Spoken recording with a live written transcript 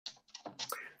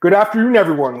Good afternoon,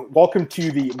 everyone. Welcome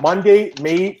to the Monday,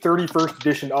 May 31st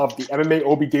edition of the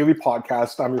MMAOB Daily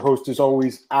Podcast. I'm your host, as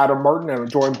always, Adam Martin, and I'm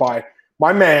joined by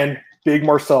my man, Big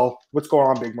Marcel. What's going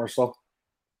on, Big Marcel?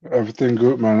 Everything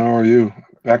good, man. How are you?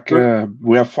 Back,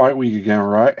 we have fight week again,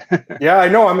 right? Yeah, I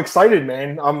know. I'm excited,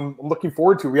 man. I'm looking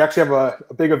forward to it. We actually have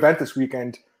a big event this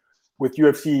weekend with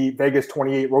UFC Vegas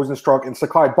 28, Rosenstruck, and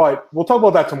Sakai. But we'll talk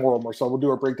about that tomorrow, Marcel. We'll do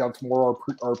our breakdown tomorrow,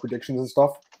 our predictions and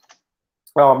stuff.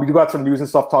 We do got some news and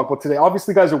stuff to talk about today.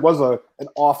 Obviously, guys, it was an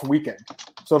off weekend.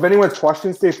 So if anyone's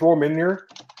questions, they throw them in here.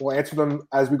 We'll answer them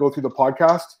as we go through the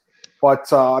podcast. But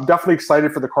I'm definitely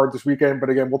excited for the card this weekend. But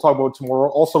again, we'll talk about it tomorrow.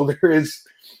 Also, there is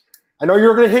 – I know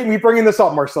you're going to hate me bringing this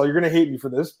up, Marcel. You're going to hate me for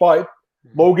this. But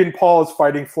Logan Paul is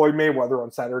fighting Floyd Mayweather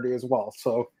on Saturday as well.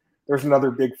 So there's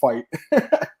another big fight.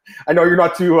 I know you're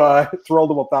not too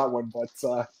thrilled about that one. But,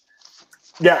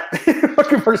 yeah,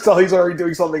 look at Marcel. He's already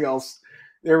doing something else.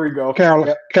 There we go.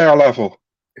 Care level.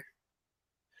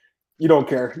 You don't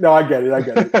care. No, I get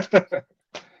it.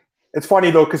 It's funny,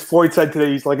 though, because Floyd said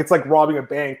today, he's like, it's like robbing a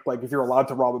bank, like if you're allowed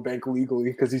to rob a bank legally,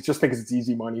 because he just thinks it's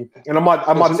easy money. And I'm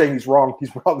not saying he's wrong.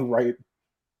 He's probably right.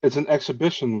 It's an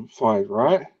exhibition fight,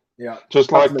 right? Yeah.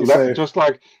 Just like the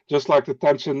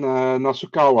Tenshin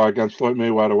Nasukawa against Floyd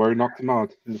Mayweather, where he knocked him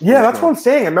out. Yeah, that's what I'm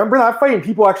saying. I remember that fight, and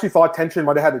people actually thought Tenshin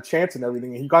might have had a chance and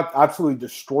everything, and he got absolutely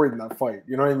destroyed in that fight.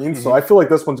 You know what I mean? Mm-hmm. So I feel like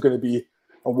this one's going to be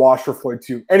a wash for Floyd,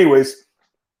 too. Anyways,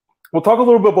 we'll talk a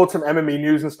little bit about some MMA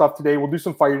news and stuff today. We'll do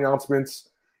some fight announcements.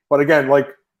 But again,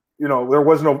 there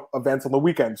was no events on the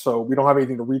weekend, so we don't have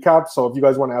anything to recap. So if you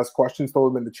guys want to ask questions, throw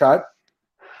them in the chat.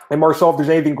 And Marcel, if there's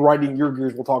anything grinding your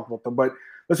gears, we'll talk about them. But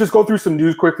let's just go through some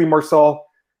news quickly, Marcel.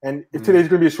 And if today's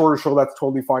going to be a shorter show, that's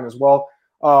totally fine as well.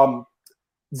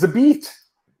 Zabit,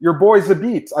 your boy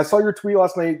Zabit. I saw your tweet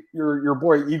last night. Your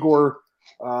boy Igor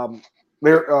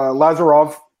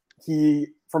Lazarov, he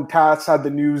from TASS had the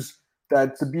news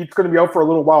that Zabit's going to be out for a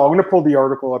little while. I'm going to pull the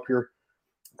article up here.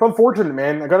 It's unfortunate,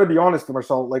 man. I got to be honest with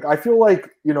Marcel. I feel like,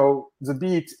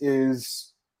 Zabit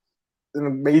is an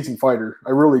amazing fighter.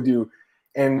 I really do.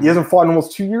 And he hasn't fought in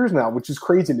almost 2 years now, which is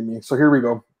crazy to me. So here we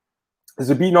go.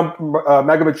 Zabit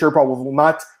Nurmagomedov will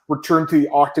not return to the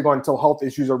octagon until health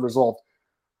issues are resolved.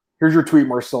 Here's your tweet,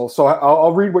 Marcel. So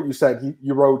I'll read what you said.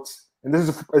 You wrote, and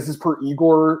this is per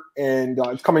Igor, and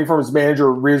it's coming from his manager,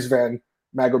 Rizvan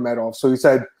Magomedov. So he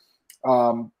said,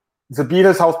 Zabit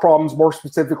has health problems, more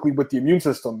specifically with the immune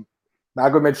system.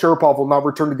 Magomedov will not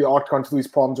return to the octagon until these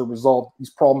problems are resolved. These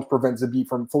problems prevent Zabit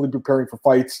from fully preparing for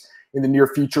fights in the near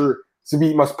future.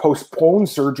 Zabit must postpone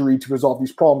surgery to resolve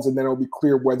these problems, and then it'll be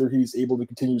clear whether he's able to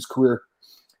continue his career.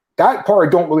 That part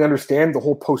I don't really understand, the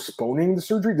whole postponing the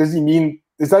surgery. Does he mean,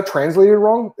 is that translated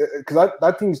wrong? Because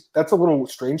that's a little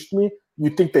strange to me.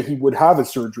 You'd think that he would have a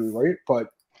surgery, right? But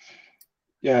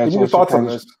yeah, give me your thoughts on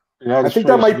this. Yeah, I think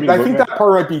that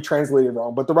part might be translated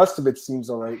wrong, but the rest of it seems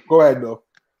all right. Go ahead, though.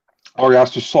 Or he has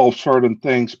to solve certain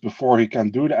things before he can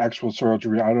do the actual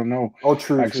surgery. I don't know. Oh,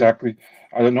 true. Exactly. True.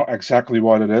 I don't know exactly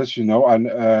what it is,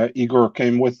 And Igor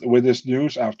came with this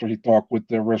news after he talked with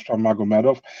the Rizvan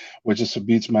Magomedov, which is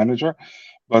Zabit's manager.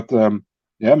 But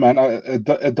yeah, man,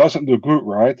 it doesn't look good,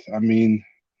 right? I mean,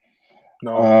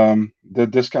 no.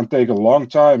 This can take a long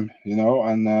time,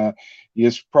 And he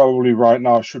is probably right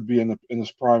now should be in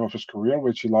his prime of his career,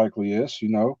 which he likely is,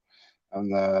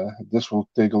 And this will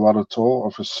take a lot of toll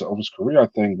of his career, I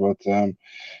think. But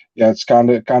yeah, it's kind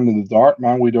of in the dark,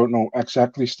 man. We don't know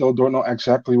exactly, still don't know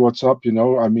exactly what's up.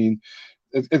 I mean,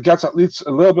 it gets at least a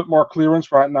little bit more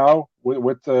clearance right now with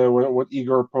what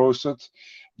Igor posted,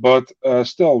 but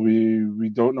still we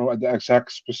don't know the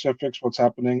exact specifics, what's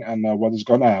happening and what is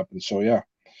gonna happen. So yeah.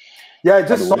 Yeah, it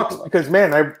just sucks because,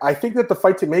 man, I think that the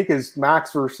fight to make is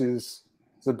Max versus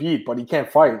Zabit, but he can't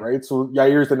fight, right? So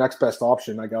Yair's the next best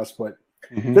option, I guess. But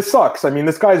this sucks. I mean,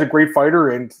 this guy's a great fighter,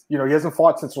 and he hasn't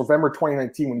fought since November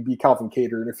 2019 when he beat Calvin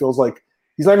Kattar, and it feels like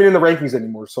he's not even in the rankings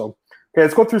anymore. So, okay,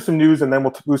 let's go through some news, and then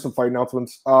we'll do some fight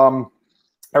announcements. I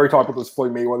already talked about this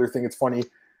Floyd Mayweather thing. It's funny.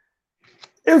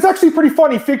 It was actually pretty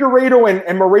funny. Figueiredo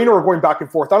and Moreno are going back and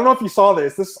forth. I don't know if you saw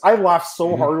this. I laughed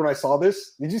so hard when I saw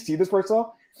this. Did you see this,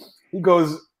 Marcel? He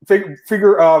goes,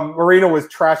 Moreno was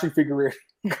trashing Figueiredo.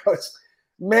 He goes,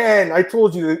 man, I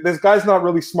told you, this guy's not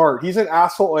really smart. He's an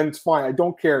asshole, and it's fine. I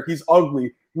don't care. He's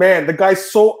ugly. Man, the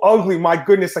guy's so ugly. My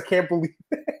goodness, I can't believe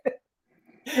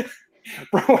it.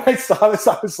 Bro, when I saw this,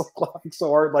 I was laughing so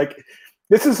hard.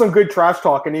 This is some good trash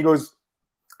talk. And he goes,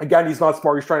 again, he's not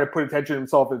smart. He's trying to put attention to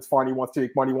himself. It's fine. He wants to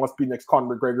make money. He wants to be next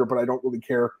Conor McGregor, but I don't really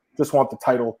care. Just want the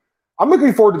title. I'm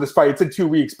looking forward to this fight. It's in 2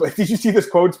 weeks. But did you see this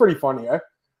quote? It's pretty funny, eh?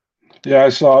 Yeah, I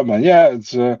saw it, man. Yeah,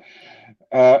 it's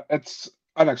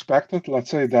unexpected, let's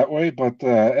say it that way. But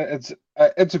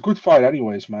it's a good fight,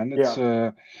 anyways, man.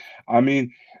 Yeah. I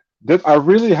mean, did I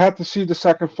really had to see the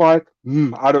second fight?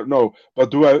 I don't know.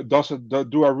 But do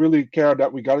I really care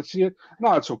that we got to see it?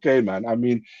 No, it's okay, man. I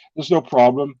mean, there's no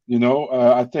problem.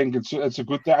 I think it's a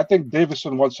good thing. I think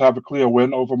Davison wants to have a clear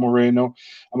win over Moreno,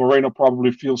 and Moreno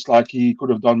probably feels like he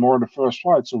could have done more in the first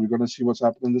fight. So we're gonna see what's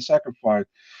happened in the second fight,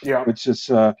 Yeah. which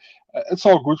is it's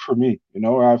all good for me.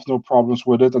 I have no problems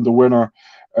with it, and the winner,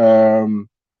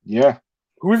 yeah,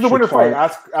 Who's the should winner fight?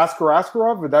 fight.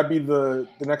 Askarov? Would that be the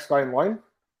next guy in line?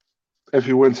 If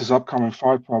he wins his upcoming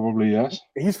fight, probably yes.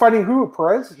 He's fighting who?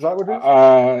 Perez? Is that what it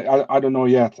is? I don't know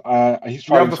yet. He's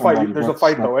You have fighting the fight. somebody. There's a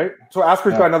fight though, right? So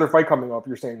Askar's Yeah. got another fight coming up.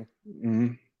 You're saying?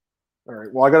 Mhm. All right.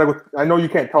 Well, I know you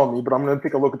can't tell me, but I'm gonna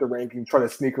take a look at the ranking, try to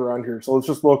sneak around here. So let's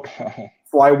just look.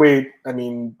 Flyweight. I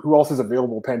mean, who else is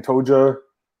available? Pantoja,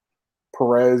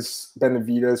 Perez,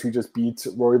 Benavidez, who just beat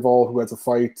Royval, who has a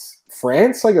fight.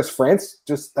 France, I guess France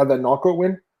just had that knockout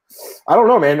win. I don't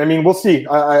know, man. I mean, we'll see.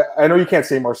 I know you can't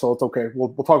say Marcel. It's okay. We'll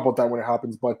talk about that when it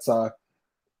happens. But the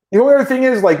only other thing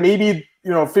is, like, maybe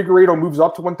Figueiredo moves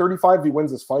up to 135 if he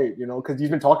wins this fight. Because he's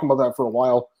been talking about that for a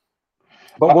while.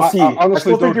 But we'll see. I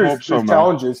honestly still think don't there's, hope so, there's man.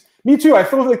 challenges. Me too. I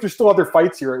feel like there's still other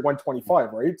fights here at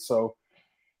 125, right? So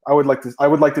I would like to. I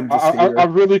would like them to stay here.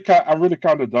 I'm really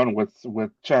kind of done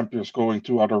with champions going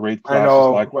to other weight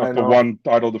classes, like after one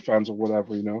title defense or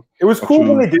whatever. It was cool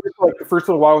when they did it like the first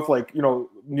little while with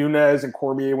Nunes and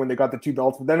Cormier when they got the 2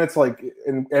 belts, but then it's like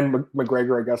and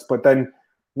McGregor, I guess. But then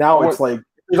now it's like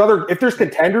if there's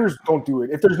contenders, don't do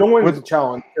it. If there's no one to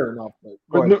challenge, fair enough.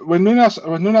 With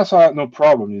Nunes, I had no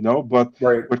problem, But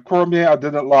with Cormier, I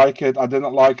didn't like it. I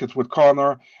didn't like it with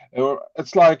Conor.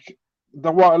 It's like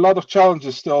there were a lot of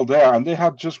challenges still there, and they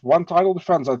had just one title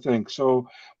defense, I think. So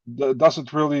that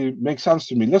doesn't really make sense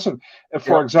to me. Listen, if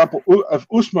for example, if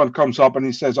Usman comes up and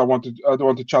he says, I want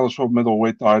to challenge for a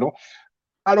middleweight title,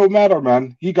 I don't matter,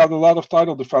 man. He got a lot of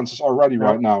title defenses already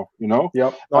right now.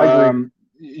 Yep, I agree.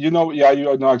 You know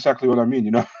exactly what I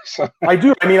mean. So. I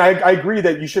do. I mean, I agree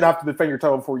that you should have to defend your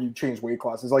title before you change weight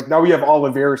classes. Like now we have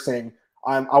Oliveira saying,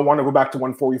 I want to go back to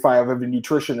 145. I have a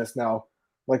nutritionist now.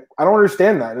 Like, I don't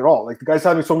understand that at all. Like, the guy's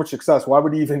having so much success. Why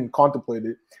would he even contemplate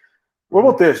it? What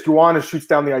about this? Joanna shoots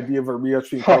down the idea of a rematch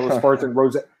between Carlos Esparza and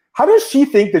Rose. How does she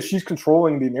think that she's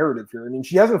controlling the narrative here? I mean,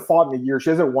 she hasn't fought in a year.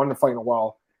 She hasn't won a fight in a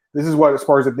while. This is what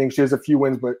Esparza thinks. She has a few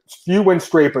wins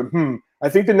straight. But I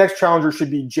think the next challenger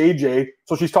should be JJ.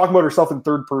 So she's talking about herself in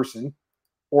third person,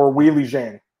 or Weili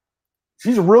Zhang.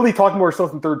 She's really talking about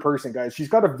herself in third person, guys. She's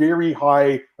got a very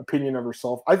high opinion of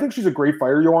herself. I think she's a great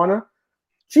fighter, Joanna.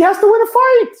 She has to win a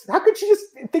fight. How could she just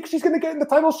think she's going to get in the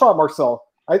title shot, Marcel?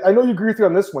 I know you agree with me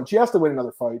on this one. She has to win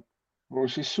another fight. Well,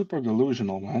 she's super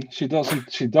delusional, man. She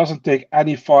doesn't take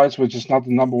any fights which is not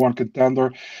the number one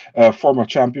contender, former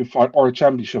champion fight or a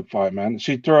championship fight, man.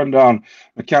 She turned down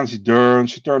Mackenzie Dern.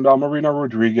 She turned down Marina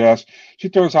Rodriguez. She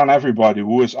turns down everybody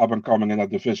who is up and coming in that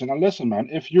division. And listen, man,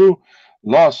 if you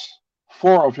lost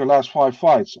 4 of your last 5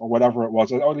 fights or whatever it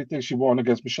was, I only think she won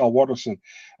against Michelle Watterson.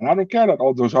 And I don't care that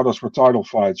all those others were title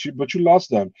fights, but you lost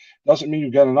them. Doesn't mean you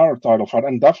get another title fight,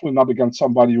 and definitely not against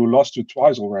somebody who lost to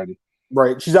twice already.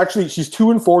 Right. She's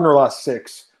 2-4 in her last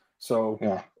 6. So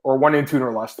yeah, or 1-2 in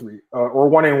her last 3,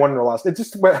 or 1-1 in her last. It's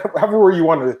just however you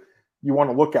want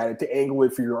to look at it to angle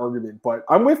it for your argument. But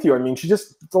I'm with you. I mean,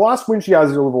 the last win she has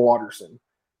is over Watterson.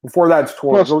 Before that, it's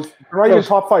Torres. They're not even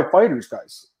top 5 fighters,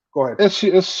 guys. Go ahead. And she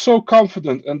is so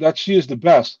confident and that she is the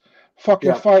best. Fight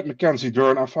Mackenzie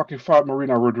Dern and fight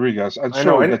Marina Rodriguez and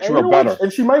show that you are better.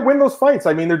 And she might win those fights.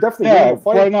 I mean, they're definitely winning the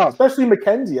fight. Why not? Especially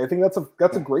Mackenzie. I think that's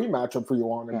a great matchup for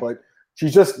Joanna. But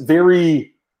she's just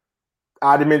very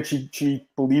adamant. She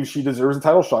believes she deserves a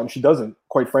title shot, and she doesn't.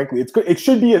 Quite frankly, it's good. It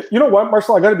should be. You know what,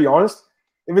 Marcel? I got to be honest.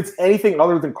 If it's anything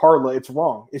other than Carla, it's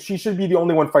wrong. She should be the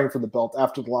only one fighting for the belt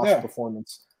after the last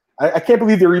performance. I can't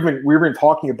believe we're even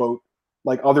talking about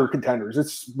like other contenders.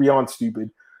 It's beyond stupid.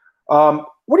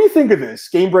 What do you think of this?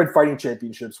 Gamebred Fighting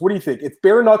Championships. What do you think? It's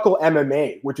bare knuckle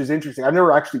MMA, which is interesting. I've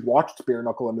never actually watched bare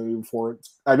knuckle MMA before.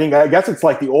 I guess it's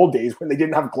like the old days when they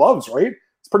didn't have gloves, right?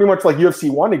 It's pretty much like UFC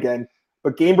 1 again.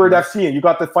 But Gamebred FC, and you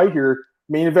got the fight here,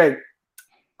 main event,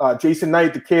 Jason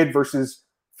Knight, the kid, versus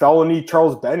Felony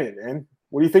Charles Bennett, man.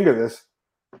 What do you think of this?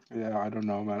 Yeah, I don't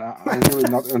know, man.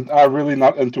 I'm really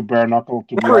not into bare knuckle,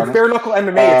 to be honest. It's bare knuckle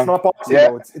MMA. It's not boxing,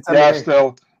 though. It's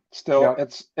MMA. Still,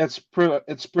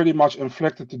 it's pretty much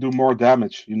inflicted to do more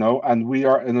damage, and we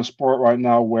are in a sport right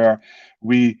now where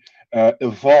we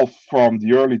evolve from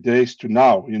the early days to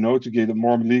now, to get it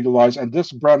more legalized. And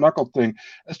this bare knuckle thing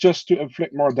is just to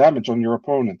inflict more damage on your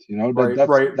opponent,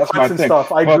 right. That's my thing.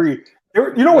 I agree.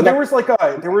 There was like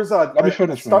Let me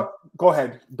finish, man. Go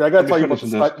ahead. I gotta tell you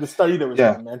about the study that was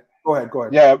done, man. Go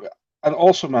ahead. Yeah, and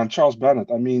also, man, Charles Bennett.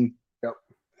 I mean,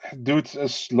 dude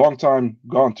is long time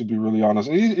gone, to be really honest.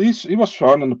 He was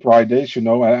fun in the Pride days,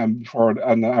 and before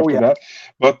and after that.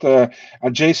 But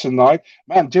and Jason Knight,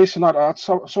 man, Jason Knight had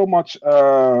so much.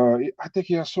 I think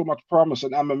he has so much promise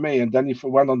in MMA, and then he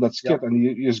went on that skit, and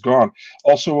he is gone.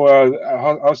 Also,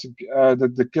 how's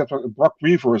the kid Brock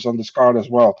Weaver is on this card as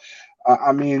well.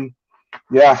 I mean,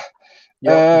 yeah.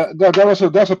 There's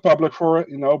a public for it,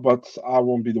 but I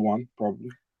won't be the one probably.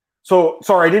 So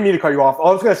sorry, I didn't mean to cut you off. All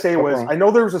I was gonna say was I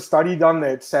know there was a study done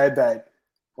that said that,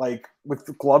 like with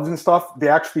the gloves and stuff,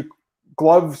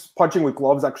 punching with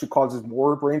gloves actually causes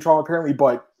more brain trauma apparently,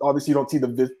 but obviously you don't see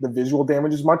the visual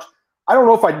damage as much. I don't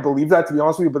know if I believe that, to be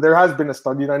honest with you, but there has been a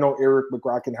study, and I know Eric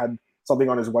McGracken had something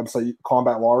on his website,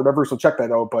 Combat Law or whatever, so check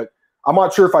that out. But I'm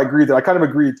not sure if I agree with that. I kind of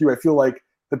agree with you. I feel like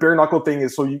the bare knuckle thing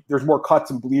is there's more cuts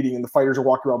and bleeding, and the fighters are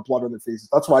walking around blood on their faces.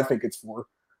 That's what I think it's for.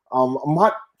 I'm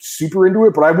not super into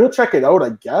it, but I will check it out,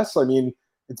 I guess. I mean,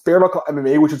 it's bare knuckle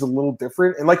MMA, which is a little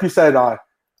different. And like you said,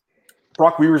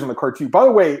 Brock Weaver's in the card too. By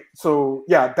the way, so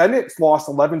yeah, Bennett's lost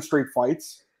 11 straight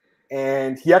fights,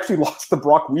 and he actually lost to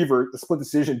Brock Weaver, the split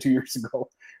decision 2 years ago,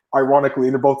 ironically,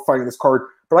 and they're both fighting this card.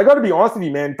 But I got to be honest with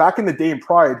you, man, back in the day in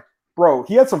Pride, bro,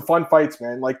 he had some fun fights,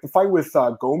 man. Like the fight with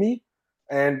Gomi.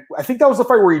 And I think that was the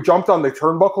fight where he jumped on the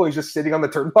turnbuckle and he's just sitting on the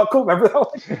turnbuckle. Remember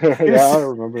that one? Yeah, I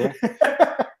remember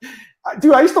that.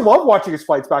 Dude, I used to love watching his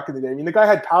fights back in the day. I mean, the guy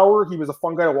had power. He was a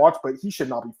fun guy to watch, but he should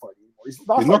not be fighting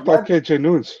anymore. He knocked out KJ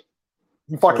Noons.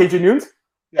 He fought KJ Noons?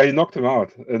 Yeah, he knocked him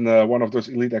out in one of those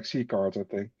Elite XC cards, I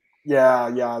think.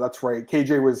 Yeah, that's right.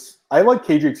 KJ was – I like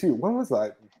KJ too. When was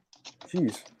that?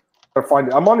 Jeez. I find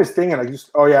it. I'm on his thing and I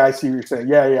I see what you're saying.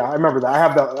 Yeah, I remember that. I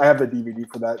have the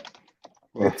DVD for that.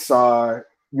 It's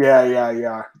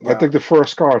yeah. I think the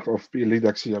first card of the Elite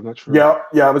XC, I'm not sure.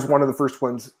 Yeah, it was one of the first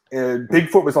ones. And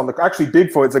Bigfoot was on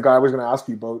Bigfoot's the guy I was going to ask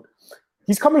you about.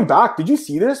 He's coming back. Did you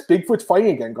see this? Bigfoot's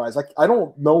fighting again, guys. I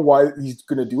don't know why he's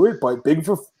going to do it, but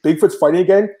Bigfoot's fighting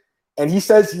again, and he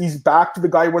says he's back to the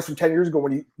guy he was from 10 years ago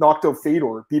when he knocked out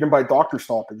Fedor, beat him by doctor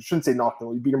stoppage. I shouldn't say knocked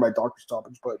out, he beat him by doctor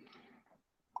stoppage, but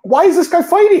why is this guy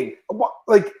fighting?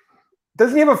 Like,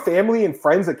 doesn't he have a family and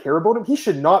friends that care about him? He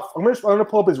should not. I'm gonna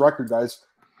pull up his record, guys.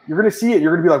 You're gonna see it.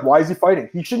 You're gonna be like, why is he fighting?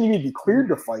 He shouldn't even be cleared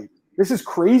to fight. This is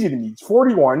crazy to me. He's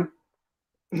 41.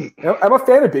 I'm a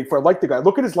fan of Bigfoot. I like the guy.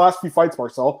 Look at his last few fights,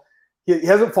 Marcel. He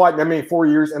hasn't fought in MMA in 4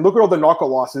 years, and look at all the knockout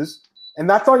losses. And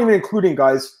that's not even including,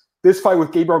 guys, this fight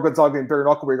with Gabriel Gonzaga and bare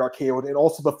knuckle where he got KO'd, and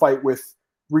also the fight with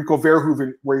Rico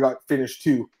Verhoeven where he got finished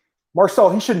too. Marcel,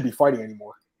 he shouldn't be fighting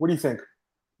anymore. What do you think?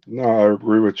 No, I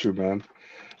agree with you, man.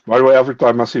 By the way, every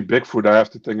time I see Bigfoot, I have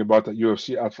to think about that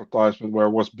UFC advertisement where it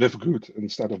was Bifgood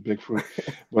instead of Bigfoot.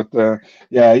 But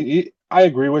I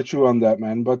agree with you on that,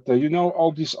 man. But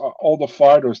all the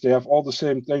fighters, they have all the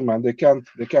same thing, man. They can't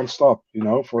stop. I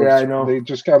know. They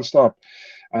just can't stop.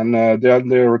 And then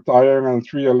they're retiring, and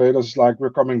 3 years later, it's like we're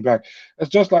coming back. It's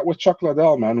just like with Chuck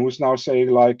Liddell, man, who's now saying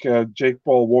like Jake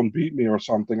Paul won't beat me or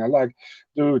something. I'm like,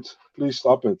 dude, please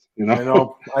stop it. I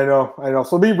know.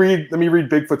 So let me read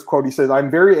Bigfoot's quote. He says, "I'm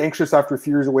very anxious after a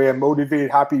few years away. I'm motivated,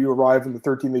 happy to arrive on the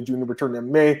 13th of June to return to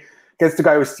MMA." Against the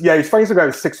guy he's fighting the guy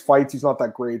with 6 fights. He's not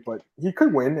that great, but he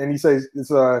could win. And he says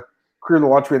it's a career to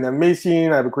launch me in the MMA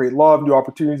scene. I have a great love. New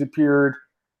opportunities appeared.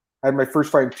 I had my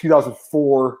first fight in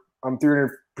 2004. I'm 300%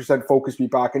 focused to be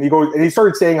back. And he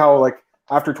started saying how like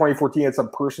after 2014 he had some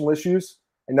personal issues,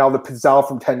 and now the Pizzal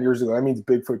from 10 years ago. That means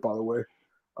Bigfoot, by the way.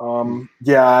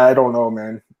 I don't know,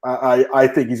 man. I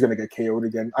think he's gonna get KO'd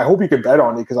again. I hope you can bet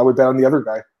on it because I would bet on the other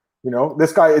guy.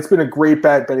 This guy. It's been a great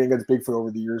bet betting against Bigfoot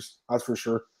over the years. That's for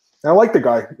sure. And I like the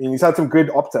guy. I mean, he's had some good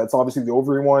upsets. Obviously, the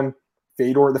Overeem one,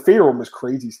 Fedor. The Fedor one was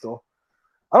crazy still.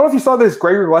 I don't know if you saw this.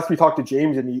 Gregory Gillespie talked to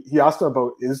James, and he asked him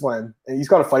about Islam, and he's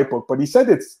got a fight book, but he said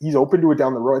he's open to it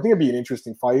down the road. I think it'd be an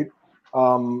interesting fight.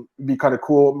 It'd be kind of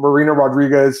cool. Marina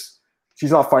Rodriguez,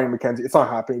 she's not fighting Mackenzie. It's not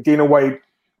happening. Dana White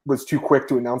was too quick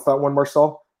to announce that one,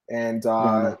 Marcel, and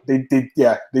they didn't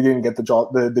get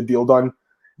the deal done.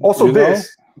 Also,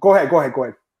 go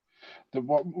ahead.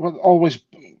 What always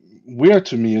weird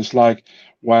to me is like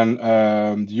when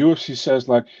the UFC says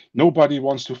like nobody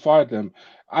wants to fight them.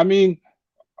 I mean,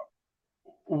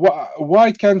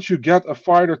 why can't you get a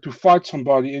fighter to fight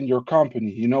somebody in your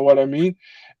company? You know what I mean?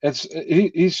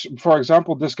 He's for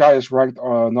example, this guy is ranked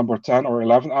number 10 or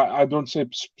 11. I don't say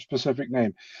specific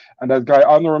name, and that guy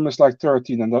under him is like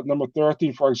 13, and that number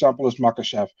 13, for example, is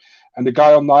Makachev, and the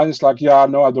guy on 9 is like, yeah,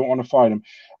 no, I don't want to fight him.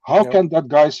 How can that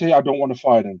guy say I don't want to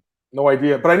fight him? No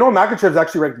idea. But I know Makhachev's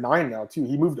actually ranked 9 now, too.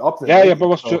 He moved up there. Yeah,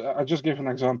 but I just gave an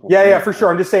example. Yeah, for sure.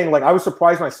 I'm just saying, like, I was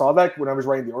surprised when I saw that when I was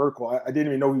writing the article. I didn't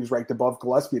even know he was ranked above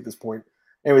Gillespie at this point.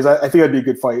 Anyways, I think that'd be a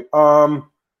good fight.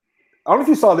 I don't know if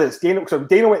you saw this.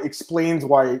 Dana explains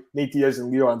why Nate Diaz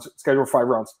and Leon scheduled 5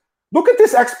 rounds. Look at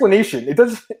this explanation. It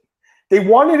doesn't. They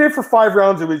wanted it for 5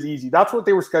 rounds. It was easy. That's what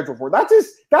they were scheduled for. That's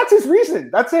his reason.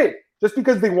 That's it. Just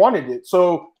because they wanted it.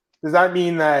 So does that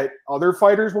mean that other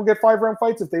fighters will get 5-round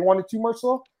fights if they wanted to,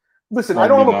 Marcel? Listen, I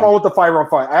don't have a problem with the 5-round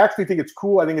fight. I actually think it's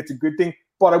cool. I think it's a good thing.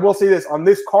 But I will say this: on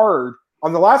this card,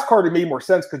 on the last card, it made more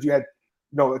sense because you had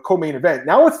a co-main event.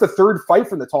 Now it's the 3rd fight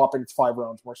from the top, and it's 5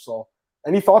 rounds, Marcel.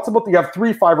 Any thoughts about you have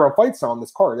 3 5-round fights now on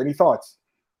this card? Any thoughts?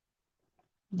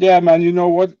 Yeah, man. You know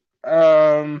what?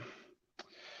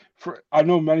 I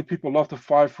know many people love the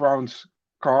 5 rounds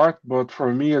card, but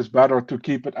for me, it's better to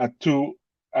keep it at 2,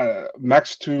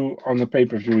 max 2 on the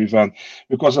pay-per-view event,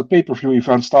 because the pay-per-view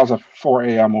event starts at 4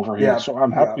 a.m. over here. So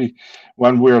I'm happy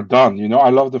when we're done. I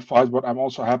love the fight, but I'm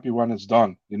also happy when it's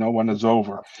done. When it's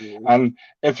over. Absolutely. And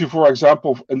if you, for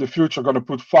example, in the future, are going to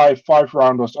put 5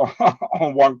 rounders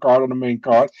on one card on the main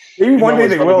card, maybe one day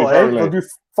they will. They'll do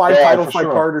 5 title fight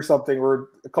sure. card or something, or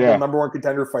a couple of number 1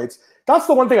 contender fights. That's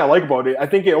the one thing I like about it. I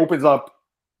think it opens up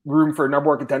room for number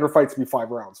 1 contender fights to be 5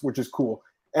 rounds, which is cool.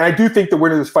 And I do think the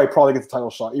winner of this fight probably gets a title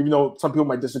shot, even though some people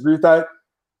might disagree with that.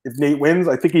 If Nate wins,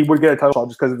 I think he would get a title shot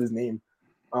just because of his name.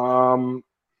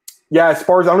 As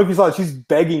far as, I don't know if you saw it, she's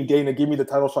begging Dana, give me the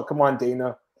title shot. Come on,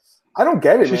 Dana. I don't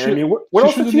get it, man. I mean, what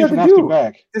else did she have to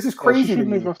do? This is crazy to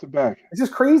me. This is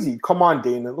crazy. Come on,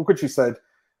 Dana. Look what she said.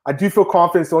 I do feel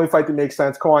confident. It's the only fight that makes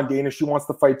sense. Come on, Dana. She wants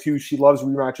to fight too. She loves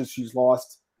rematches. She's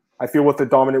lost. I feel with the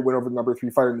dominant win over the number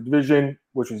 3 fighter in the division,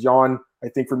 which was Jan. I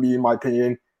think for me, in my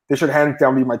opinion, this should hands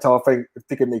down be my title fight. I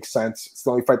think it makes sense. It's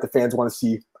the only fight the fans want to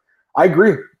see. I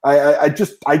agree. I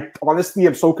honestly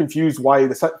am so confused why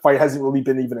the fight hasn't really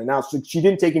been even announced. She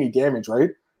didn't take any damage,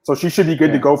 right? So she should be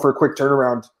good to go for a quick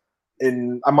turnaround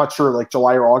in, I'm not sure, like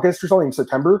July or August or something,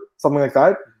 September, something like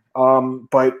that.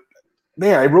 But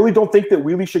man, I really don't think that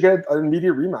Wheelie should get an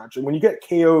immediate rematch. And when you get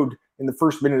KO'd in the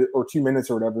first minute or 2 minutes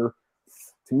or whatever,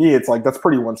 to me, it's like that's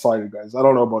pretty one-sided, guys. I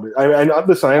don't know about it.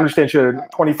 Listen, I understand she had a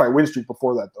 25 win streak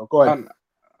before that, though. Go ahead.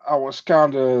 I was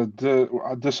kind of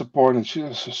disappointed.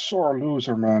 She's a sore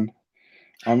loser, man.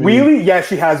 I mean, really? Yeah,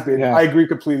 she has been. Yeah. I agree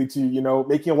completely, too.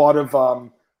 Making a lot of,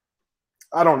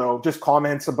 I don't know, just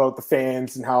comments about the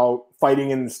fans and how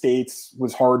fighting in the States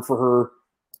was hard for her.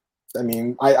 I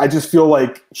mean, I just feel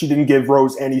like she didn't give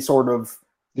Rose any sort of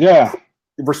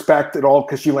respect at all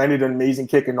because she landed an amazing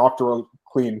kick and knocked her out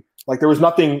clean. Like, there was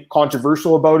nothing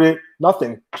controversial about it.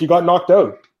 Nothing. She got knocked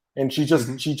out. And she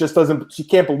just doesn't – she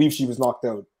can't believe she was knocked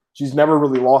out. She's never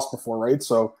really lost before, right?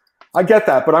 So I get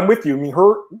that, but I'm with you. I mean,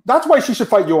 that's why she should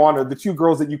fight Joanna, the 2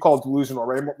 girls that you call delusional,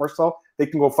 right, Marcel? They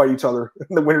can go fight each other.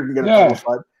 And the winner can get a title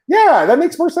shot. Yeah, that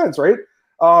makes more sense, right?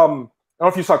 I don't know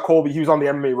if you saw Colby. He was on the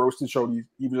MMA Roasted show.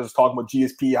 He was just talking about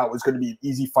GSP, how it was going to be an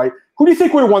easy fight. Who do you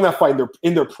think would have won that fight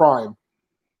in their prime?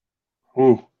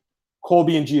 Who?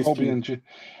 Colby and GSP.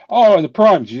 In the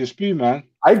prime, GSP, man.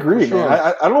 I agree, man.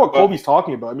 I don't know what Colby's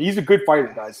talking about. I mean, he's a good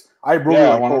fighter, guys. I really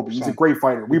like Colby. He's a great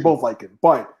fighter. We both like him.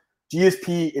 But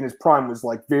GSP in his prime was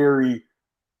like very,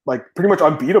 like pretty much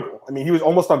unbeatable. I mean, he was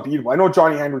almost unbeatable. I know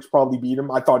Johnny Hendricks probably beat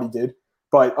him. I thought he did.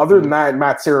 But other than that,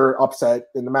 Matt Serra upset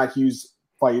in the Matt Hughes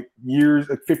fight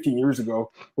 15 years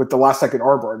ago with the last second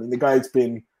armbar. I mean, the guy's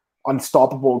been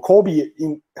unstoppable. And Colby,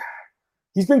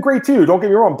 he's been great too. Don't get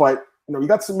me wrong. But, he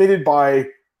got submitted by,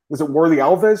 was it Warley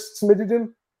Alves submitted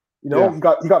him? He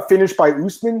got finished by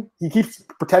Usman. He keeps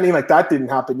pretending like that didn't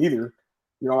happen either.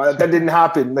 That didn't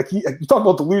happen. Like you talk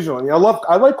about delusional. I mean,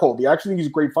 I like Colby. I actually think he's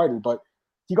a great fighter, but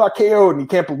he got KO'd and he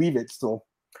can't believe it still.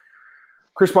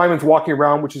 Chris Weidman's walking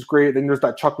around, which is great. Then there's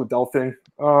that Chuck Liddell thing.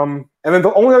 And then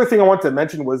the only other thing I wanted to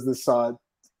mention was this.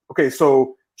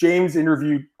 So James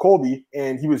interviewed Colby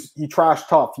and he trashed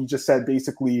Tough. He just said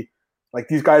basically, like,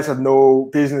 these guys have no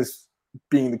business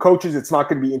being the coaches. It's not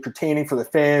going to be entertaining for the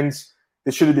fans.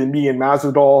 It should have been me and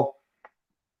Masvidal.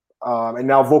 And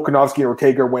now Volkanovski and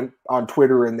Ortega went on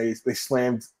Twitter and they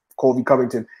slammed Colby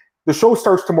Covington. The show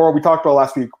starts tomorrow. We talked about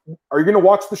last week. Are you going to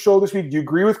watch the show this week? Do you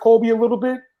agree with Colby a little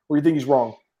bit, or do you think he's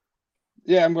wrong?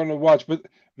 Yeah, I'm going to watch. But,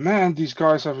 man, these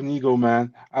guys have an ego,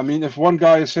 man. I mean, if one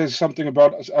guy says something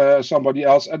about somebody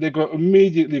else, and they're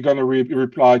immediately going to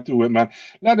reply to it, man.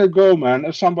 Let it go, man.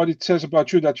 If somebody says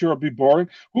about you that you're a bit boring,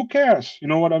 who cares? You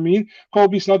know what I mean?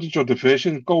 Colby's not in your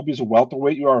division. Colby's a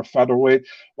welterweight. You are a featherweight.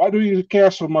 Why do you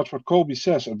care so much what Colby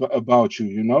says about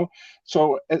you,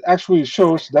 So it actually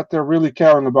shows that they're really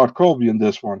caring about Colby in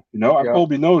this one, And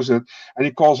Colby knows it, and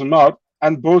he calls him out.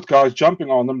 and both guys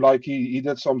jumping on him like he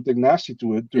did something nasty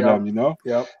to them, you know.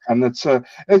 Yeah. And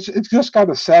it's just kind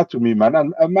of sad to me, man.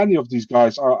 And many of these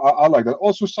guys are like that.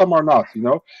 Also, some are not, you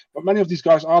know. But many of these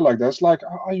guys are like that. It's like,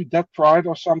 are you that pride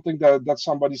or something that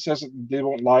somebody says that they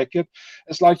won't like it?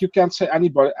 It's like you can't say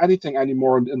anything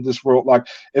anymore in this world. Like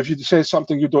if you say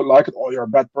something you don't like it, oh, you're a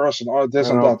bad person, or this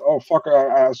and that. Oh, fuck,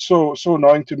 so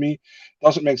annoying to me.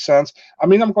 Doesn't make sense. I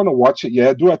mean, I'm gonna watch it.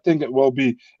 Yeah, do I think it will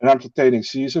be an entertaining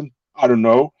season? I don't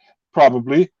know.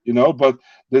 Probably, you know, but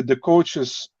the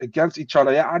coaches against each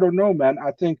other, yeah, I don't know, man.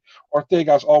 I think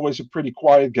Ortega's always a pretty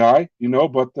quiet guy, you know,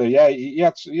 but yeah, he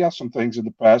had some things in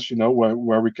the past, you know,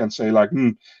 where we can say like,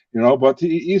 you know, but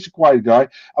he's a quiet guy.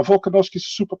 And Volkanovski's a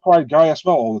super quiet guy as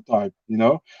well all the time, you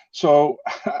know. So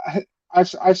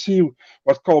I see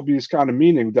what Colby is kind of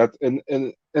meaning, that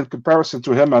in comparison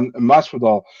to him and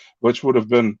Masvidal, which would have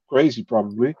been crazy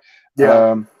probably.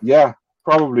 Yeah,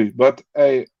 probably. But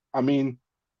I mean,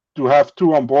 to have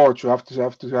two on board, you have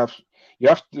to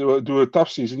do a tough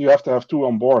season. You have to have two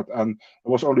on board, and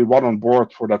there was only one on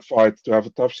board for that fight to have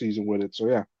a tough season with it. So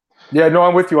yeah. Yeah, no,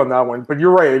 I'm with you on that one. But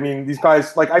you're right. I mean, these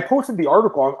guys, like, I posted the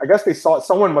article. I guess they saw it.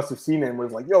 Someone must have seen it and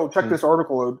was like, "Yo, check this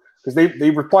article out," because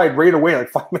they replied right away, like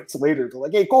 5 minutes later. They're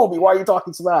like, "Hey, Colby, why are you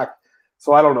talking smack?"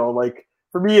 So I don't know. Like,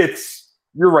 for me,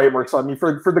 you're right, Marcel. I mean,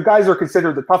 for the guys that are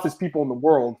considered the toughest people in the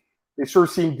world, they sure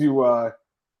seem to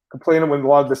complaining when a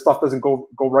lot of this stuff doesn't go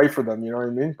right for them, you know what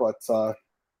I mean? But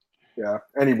yeah.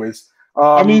 Anyways,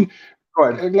 I mean, go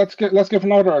ahead. Let's give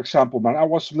another example, man. I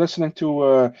was listening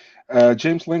to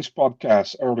James Lynch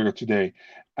podcast earlier today,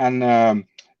 and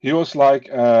he was like,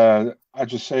 I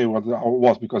just say what it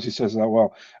was because he says that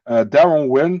well, Darren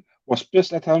Wynn was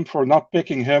pissed at him for not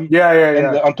picking him in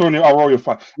the Antonio Arroyo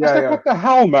fight. What the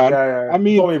hell, man? I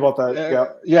mean, told me about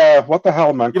that. What the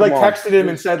hell, man? He texted him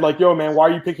and said like, "Yo, man, why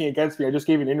are you picking against me? I just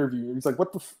gave an interview." He's like,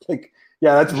 "What the like?"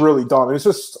 Yeah, that's really dumb. And it's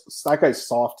just that guy's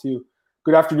soft too.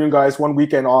 Good afternoon, guys. One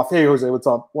weekend off. Hey, Jose, what's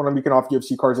up? One weekend off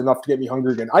UFC cards enough to get me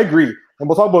hungry again. I agree, and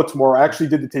we'll talk about it tomorrow. I actually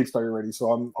did the tape study already,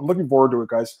 so I'm looking forward to it,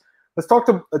 guys. Let's talk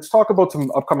about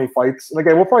some upcoming fights. And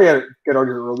again, we'll probably get out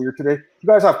here earlier today. If you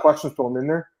guys have questions, throw them in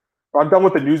there. I'm done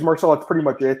with the news, Marcel. That's pretty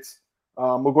much it.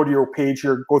 We'll go to your page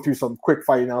here, go through some quick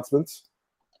fight announcements.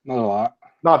 Not a lot.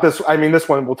 Not this. I mean, this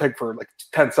one will take for like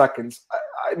 10 seconds.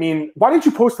 I mean, why didn't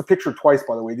you post the picture twice,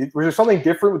 by the way? Was there something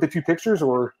different with the two pictures,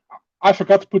 or? I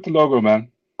forgot to put the logo, man.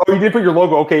 Oh, you did put your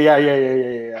logo. Okay, yeah.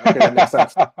 Okay, that makes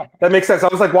sense. That makes sense. I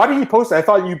was like, why did you post it? I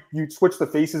thought you switched the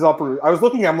faces up, or I was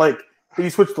looking. I'm like, did you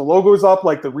switch the logos up,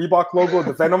 like the Reebok logo,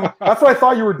 the Venom? That's what I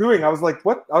thought you were doing. I was like,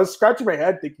 what? I was scratching my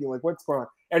head, thinking like, what's going on?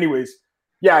 Anyways,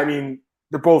 yeah, I mean,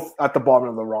 they're both at the bottom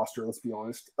of the roster. Let's be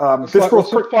honest. This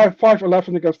girl's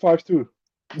 5'11" against 5'2".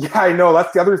 Yeah, I know.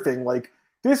 That's the other thing. Like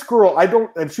this girl,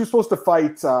 and she was supposed to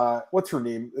fight. What's her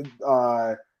name?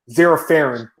 Zara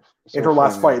Farron in her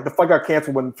last fight. The fight got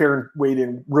canceled when Farron weighed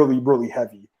in really, really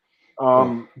heavy.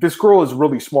 This girl is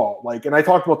really small. Like, and I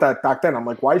talked about that back then. I'm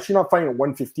like, why is she not fighting at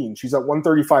 115? She's at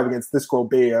 135 against this girl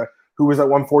Bea, who was at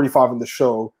 145 in the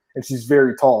show, and she's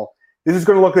very tall. This is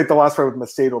going to look like the last fight with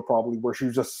Macedo, probably, where she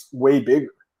was just way bigger.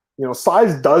 You know,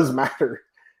 size does matter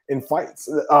in fights,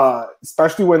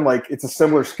 especially when like it's a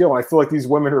similar skill. I feel like these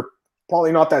women are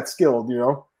probably not that skilled. You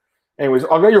know. Anyways,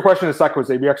 I'll get your question in a second,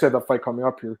 Jose. We actually have that fight coming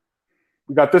up here.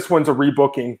 We got this one's a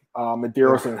rebooking,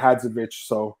 Medeiros and Hadzovic.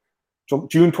 So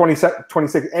June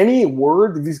 26th. Any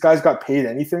word that these guys got paid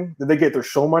anything? Did they get their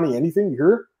show money? Anything? You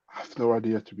hear? I have no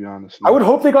idea, to be honest. No. I would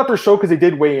hope they got their show because they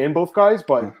did weigh in, both guys,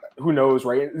 but who knows,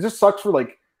 right? It just sucks for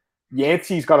like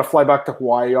Yancey's got to fly back to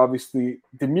Hawaii, obviously.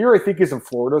 Demir, I think, is in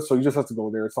Florida, so he just has to go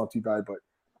there. It's not too bad, but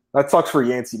that sucks for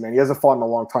Yancey, man. He hasn't fought in a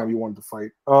long time. He wanted to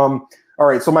fight. All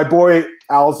right, so my boy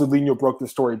Al Zudlinho broke the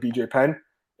story, BJ Penn,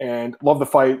 and love the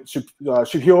fight.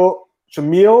 Shamil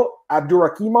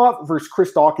Abdurakhimov versus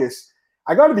Chris Daukaus.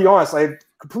 I got to be honest, I had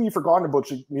completely forgotten about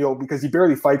Shamil because he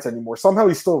barely fights anymore. Somehow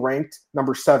he's still ranked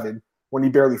number 7 when he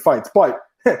barely fights. But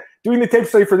doing the tape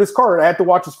study for this card, I had to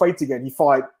watch his fights again. He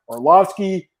fought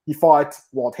Arlovsky. He fought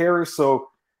Walt Harris. So,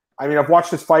 I mean, I've watched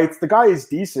his fights. The guy is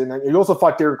decent. And he also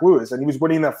fought Derek Lewis, and he was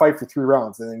winning that fight for 3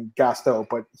 rounds and then gassed out.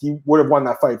 But he would have won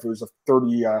that fight if it was a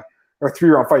 3-round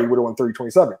fight. He would have won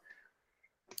 30-27.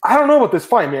 I don't know about this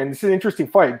fight, man. This is an interesting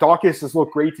fight. Daukaus has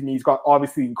looked great to me. He's got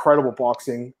obviously incredible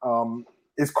boxing.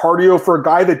 His cardio for a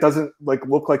guy that doesn't like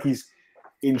look like he's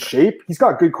in shape, he's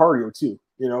got good cardio too.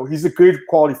 You know, he's a good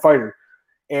quality fighter,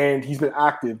 and he's been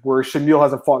active. Where Shamil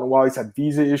hasn't fought in a while. He's had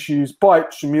visa issues,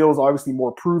 but Shamil is obviously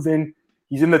more proven.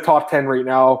 He's in the top 10 right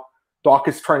now.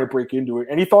 Daukaus trying to break into it.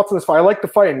 Any thoughts on this fight? I like the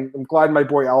fight, and I'm glad my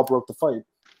boy Al broke the fight.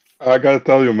 I gotta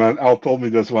tell you, man. Al told me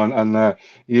this one, and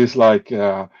he is like.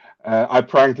 I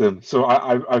pranked him. So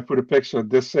I put a picture,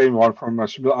 this same one from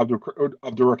Shamil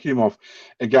Abdurakhimov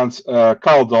against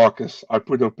Carl Dawkins. I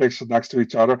put a picture next to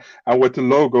each other and with the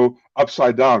logo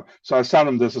upside down. So I sent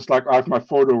him this. It's like I have my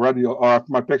photo ready or I have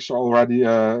my picture already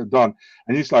done.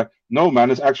 And he's like, no,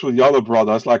 man, it's actually the other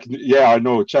brother. I was like, yeah, I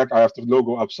know. Check, I have the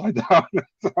logo upside down.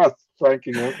 So I was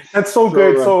pranking him. That's so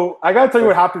good. So I got to tell you uh,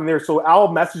 what happened there. So Al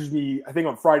messaged me, I think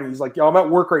on Friday. He's like, yo, I'm at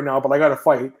work right now, but I got to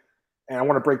fight. And I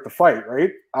want to break the fight,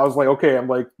 right? I was like, okay. I'm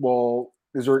like, well,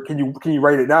 can you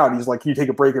write it now? And he's like, can you take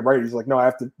a break and write it? He's like, no, I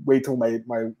have to wait till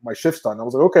my shift's done. I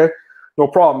was like, okay, no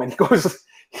problem. And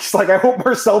he's like, I hope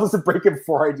Marcel doesn't break it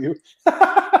before I do.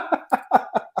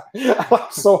 I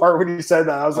laughed so hard when he said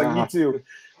that. I was like, me too.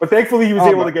 But thankfully he was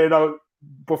able to get it out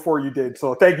before you did.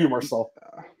 So thank you, Marcel.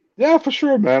 Yeah, for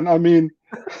sure, man. I mean,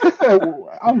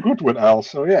 I'm good with Al,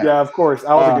 so yeah. Yeah, of course.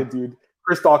 Al's a good dude.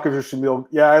 Chris Dawkins or Shamil.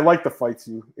 Yeah, I like the fight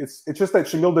too. It's just that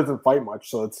Shamil doesn't fight much,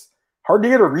 so it's hard to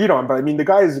get a read on. But I mean, the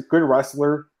guy is a good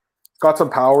wrestler. He's got some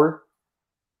power.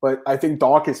 But I think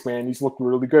Dawkins, man, he's looked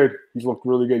really good. He's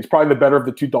probably the better of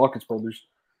the two Dawkins brothers.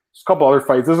 There's a couple other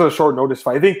fights. This is a short notice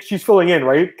fight. I think she's filling in,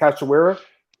 right? Cachoeira?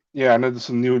 Yeah, and it's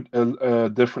a new,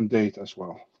 different date as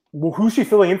well. Well, who's she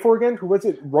filling in for again? Who was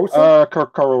it? Rosa?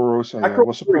 Carol Rosa. Yeah. It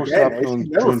was supposed to happen on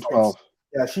June 12th.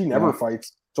 Yeah, she never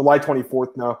fights. July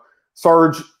 24th now.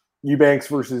 Sarge Eubanks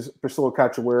versus Priscilla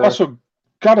Cachoeira. Also,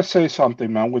 gotta say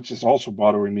something, man, which is also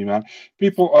bothering me, man.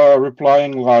 People are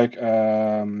replying like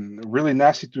really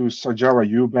nasty to Sajara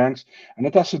Eubanks, and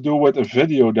it has to do with a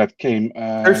video that came.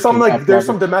 There's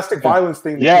some domestic violence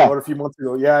thing that came out a few months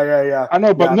ago. Yeah. I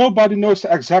know, but nobody knows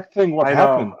the exact thing what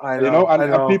happened. I know.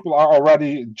 And people are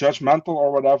already judgmental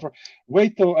or whatever.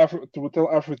 Wait till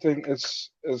everything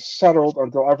is settled,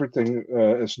 until everything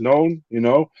is known.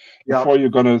 Before you're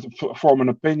gonna form an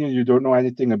opinion you don't know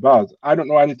anything about. I don't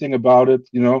know anything about it.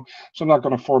 So I'm not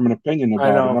going to form an opinion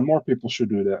about it. And more people should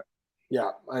do that. Yeah,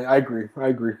 I agree.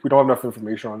 We don't have enough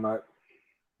information on that.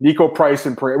 Nico Price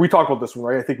and Pereira. We talked about this one,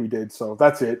 right? I think we did. So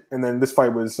that's it. And then this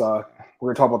fight was, we're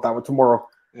going to talk about that one tomorrow.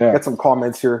 Yeah. Get some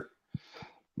comments here.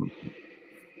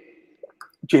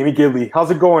 Jamie Gidley.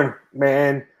 How's it going,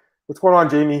 man? What's going on,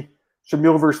 Jamie?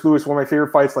 Shamil versus Lewis, one of my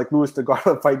favorite fights. Like Lewis to God,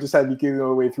 the fight just had me getting all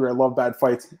the way through. I love bad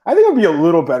fights. I think it'll be a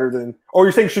little better than. Oh,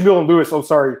 you're saying Shamil and Lewis? Oh,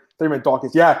 sorry, they meant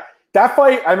Dawkins. Yeah, that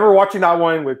fight. I remember watching that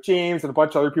one with James and a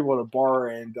bunch of other people at a bar,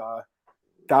 and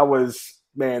that was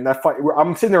that fight.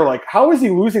 I'm sitting there like, how is he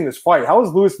losing this fight? How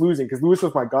is Lewis losing? Because Lewis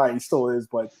was my guy. He still is,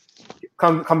 but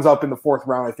comes up in the fourth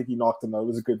round. I think he knocked him out. It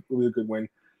was a good win.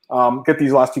 Get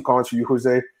these last two comments for you,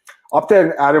 Jose. Up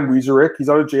to Adam Wieserick. He's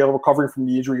out of jail, recovering from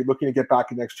the injury, looking to get back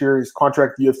in next year. His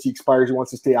contract at the UFC expires. He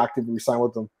wants to stay active and resign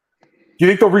with them. Do you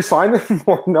think they'll resign him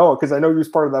or no? Because I know he was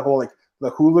part of that whole the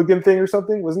hooligan thing or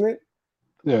something, wasn't it?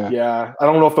 Yeah. I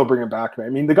don't know if they'll bring him back, man. I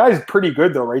mean, the guy's pretty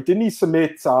good though, right? Didn't he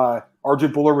submit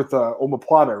Arjun Buller with the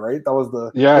omoplata, right? That was the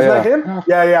that him?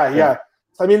 Yeah.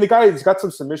 I mean, the guy's got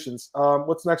some submissions.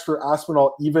 What's next for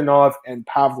Aspinall, Ivanov, and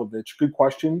Pavlovich? Good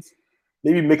questions.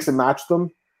 Maybe mix and match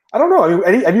them. I don't know.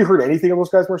 I mean, have you heard anything of those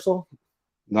guys, Marcel?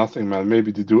 Nothing, man.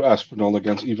 Maybe they do Aspinall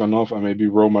against Ivanov and maybe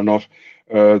Romanov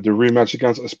the rematch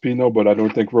against Espino, but I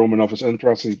don't think Romanov is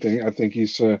interested. I think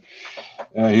he's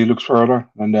he looks further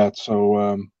than that.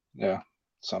 So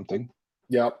something.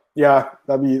 Yeah,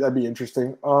 that'd be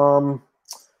interesting. Let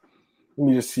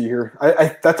me just see here.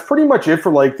 I that's pretty much it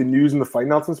for the news and the fight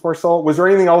announcements, Marcel. Was there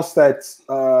anything else that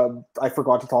I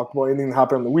forgot to talk about? Anything that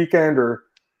happened on the weekend or?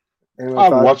 I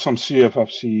watched some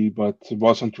CFFC, but it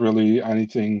wasn't really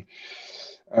anything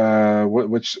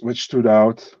which stood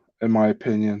out in my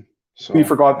opinion. So we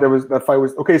forgot that fight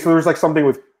was okay. So there was something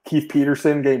with Keith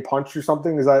Peterson getting punched or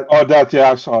something. Is that? Oh,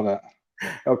 I saw that.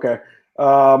 Okay.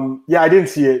 I didn't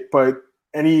see it, but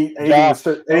anything that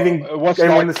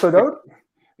stood out?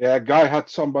 Yeah, a guy had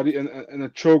somebody in a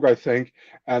choke, I think,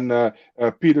 and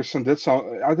Peterson did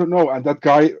some. I don't know, and that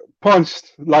guy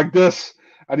punched like this.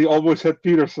 And he almost hit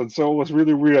Peterson, so it was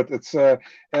really weird. It's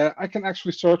I can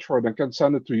actually search for it and can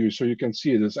send it to you so you can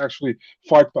see it. It's actually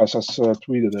Fight Pass has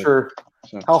tweeted it. Sure.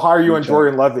 So, how high are you on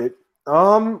Jordan Levitt?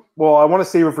 Well, I want to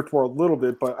save it for tomorrow a little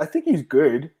bit, but I think he's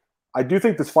good. I do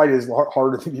think this fight is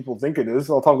harder than people think it is.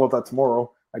 I'll talk about that tomorrow.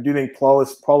 I do think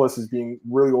Paulus is being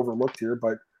really overlooked here,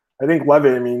 but I think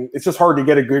Levitt, I mean, it's just hard to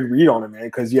get a good read on him, man,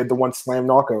 because he had the one slam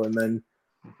knockout, and then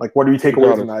what do you take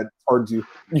away from that? It's hard to.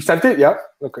 You sent it? Yeah?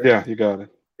 Okay. Yeah, you got it.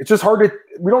 It's just hard to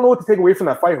 – we don't know what to take away from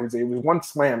that fight, Jose. It was one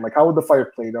slam. How would the fight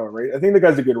have played out, right? I think the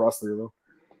guy's a good wrestler, though.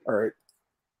 All right.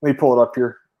 Let me pull it up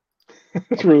here.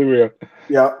 It's really weird.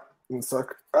 Yeah. One sec.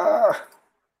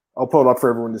 I'll pull it up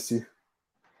for everyone to see.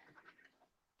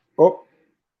 Oh.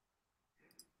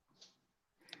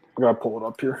 I gotta pull it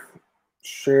up here.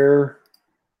 Share.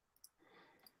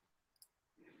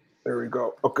 There we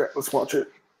go. Okay, let's watch it.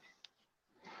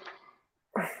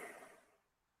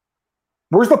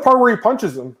 Where's the part where he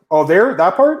punches him? Oh, there?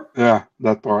 That part? Yeah,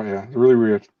 that part, yeah. Really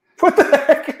weird. What the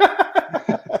heck?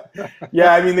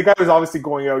 Yeah, I mean, the guy was obviously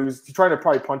going out. He was trying to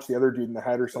probably punch the other dude in the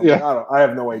head or something. Yeah. I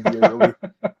have no idea, really.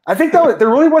 I think there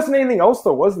really wasn't anything else,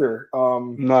 though, was there?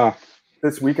 Nah.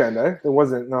 This weekend, eh? There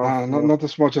wasn't, no. Not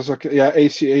as much as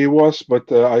ACA was,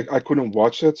 but I couldn't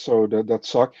watch it, so that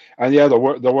sucked. And yeah, there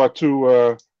were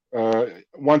two,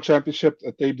 one championship,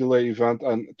 a tape delay event,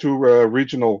 and two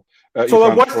regional so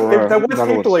events. That was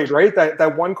tape delayed, right?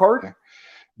 That one card? Yeah.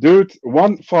 Dude,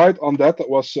 one fight on that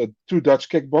was two Dutch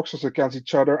kickboxers against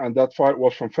each other, and that fight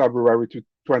was from February to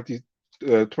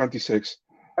 2026.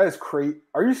 That is crazy.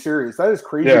 Are you serious? That is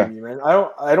crazy to me, man.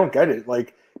 I don't get it.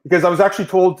 Like, because I was actually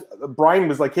told, Brian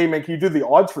was like, "Hey man, can you do the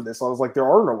odds for this?" I was like, "There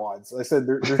are no odds." I said,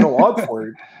 "There's no odds for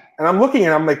it." And I'm looking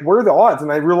and I'm like, "Where are the odds?"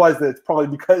 And I realized that it's probably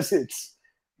because it's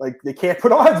like they can't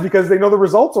put odds because they know the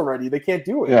results already. They can't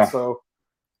do it. Yeah. So,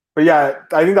 but yeah,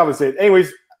 I think that was it.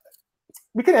 Anyways,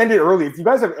 we can end it early. If you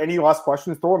guys have any last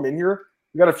questions, throw them in here.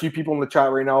 We got a few people in the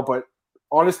chat right now, but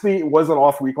honestly, it was an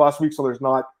off week last week, so there's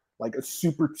not like a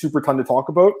super ton to talk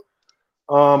about.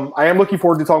 I am looking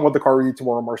forward to talking about the card review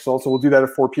tomorrow, Marcel. So we'll do that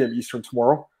at 4 p.m. Eastern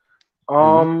tomorrow.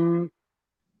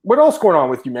 What else going on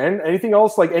with you, man? Anything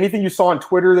else? Like anything you saw on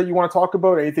Twitter that you want to talk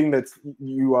about? Anything that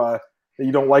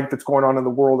you don't like that's going on in the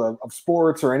world of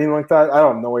sports or anything like that? I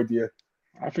don't have no idea.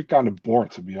 I feel kind of bored,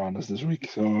 to be honest, this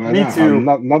week. So Me too.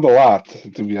 Not a lot,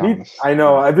 to be honest. I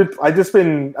know. I've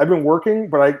been working,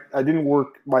 but I didn't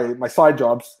work my side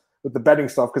jobs with the betting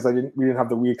stuff because we didn't have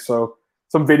the week. So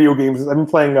some video games. I've been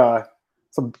playing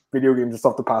some video games and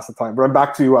stuff to pass the time. But I'm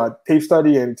back to tape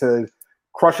study and to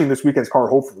crushing this weekend's card,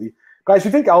 hopefully. Guys,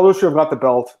 you think Aldo should have got the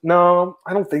belt? No,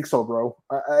 I don't think so, bro.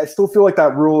 I still feel like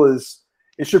that rule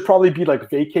it should probably be like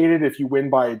vacated if you win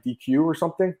by a DQ or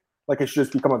something. Like it should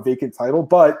just become a vacant title.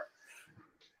 But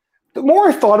the more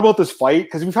I thought about this fight,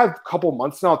 because we've had a couple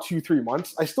months now, 2-3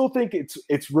 months, I still think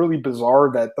it's really bizarre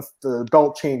that the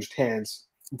belt changed hands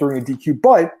during a DQ.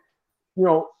 But, you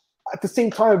know, at the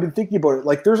same time, I've been thinking about it.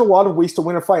 Like, there's a lot of ways to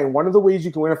win a fight, and one of the ways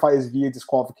you can win a fight is via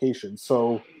disqualification.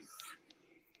 So,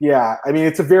 yeah, I mean,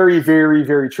 it's a very, very,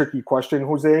 very tricky question,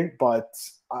 Jose. But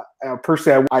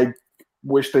personally, I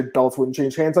wish that belts wouldn't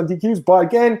change hands on DQs. But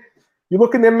again, you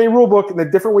look in the MMA rulebook and the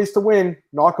different ways to win: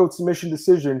 knockout, submission,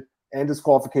 decision, and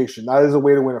disqualification. That is a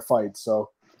way to win a fight.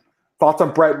 So, thoughts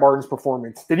on Brett Martin's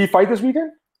performance? Did he fight this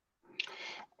weekend?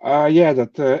 Yeah,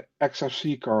 that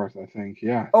XFC card, I think.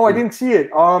 Yeah. Oh, I didn't see it.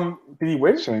 Did he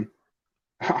win? Same.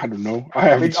 I don't know.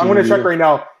 I'm going to check right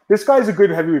now. This guy's a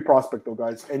good heavyweight prospect, though,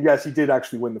 guys. And yes, he did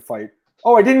actually win the fight.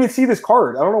 Oh, I didn't even see this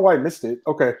card. I don't know why I missed it.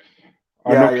 Okay.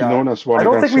 I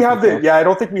don't think we have I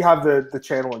don't think we have the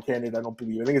channel in Canada. I don't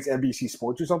believe. I think it's NBC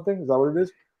Sports or something. Is that what it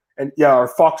is? And yeah, or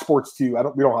Fox Sports too.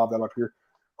 We don't have that up here.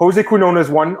 Jose Quinones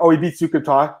won. Oh, he beat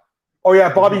Sukata. Oh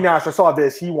yeah, Bobby Nash. I saw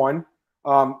this. He won.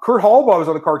 Kurt Hallbaugh was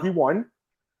on the card. He won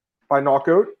by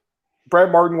knockout.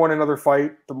 Brett Martin won another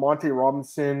fight. DeMonte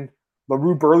Robinson.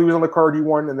 LaRue Burley was on the card. He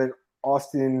won. And then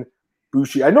Austin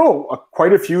Bushi. I know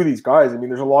quite a few of these guys. I mean,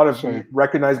 there's a lot of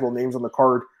recognizable names on the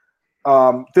card.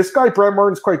 This guy, Brett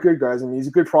Martin's quite good, guys. I mean, he's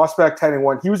a good prospect,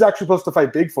 10-1. He was actually supposed to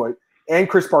fight Bigfoot and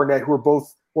Chris Barnett, who were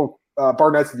both,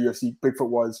 Barnett's in the UFC, Bigfoot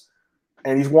was.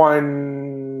 And he's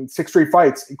won 6 straight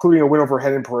fights, including a win over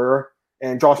Renan Pereira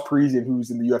and Josh Parisian,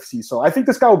 who's in the UFC. So I think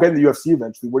this guy will get in the UFC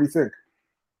eventually. What do you think?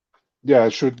 Yeah,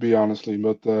 it should be, honestly.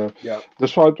 But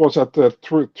this fight was at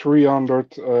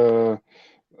 300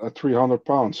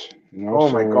 pounds. You know? Oh,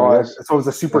 my God. So it was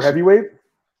a super heavyweight?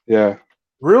 Yeah.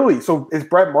 Really? So is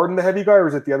Brett Martin the heavy guy, or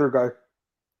is it the other guy?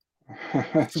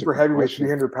 Super heavyweight,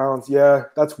 300 pounds. Yeah,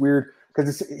 that's weird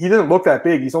because he doesn't look that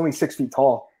big. He's only 6 feet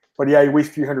tall, but yeah, he weighs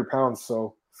 300 pounds.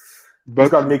 So,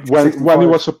 but when he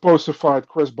was supposed to fight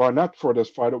Chris Barnett for this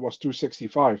fight, it was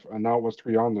 265, and now it was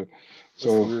 300.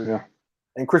 So yeah.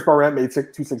 And Chris Barnett made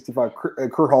 265. Kurt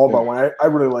Hallbaugh won. I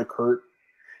really like Kurt.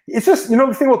 It's just, you know,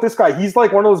 the thing about this guy, he's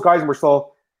like one of those guys,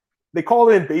 Marcel. They call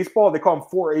it in baseball, they call them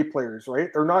 4A players, right?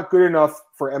 They're not good enough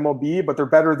for MLB, but they're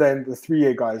better than the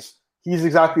 3A guys. He's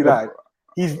exactly that.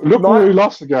 Look who he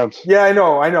lost against. Yeah, I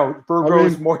know.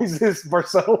 Burgos, Moises,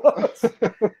 Barcelos.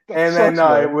 And then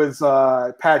it was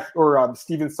Pat or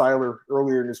Steven Seiler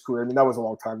earlier in his career. I mean, that was a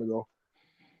long time ago.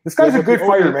 This guy's a good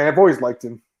fighter, man. I've always liked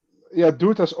him. Yeah,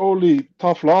 dude has only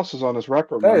tough losses on his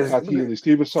record. Pat Healy,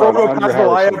 Steven Seiler,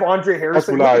 Andre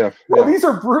Harrison. Well, these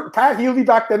are Pat Healy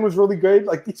back then was really good.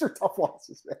 Like, these are tough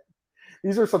losses, man.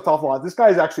 These are some tough losses. This guy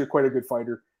is actually quite a good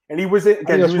fighter. And he was in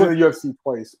the UFC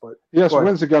twice, but he has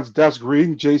wins against Des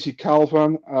Green, JC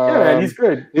Calvin. Yeah, man, he's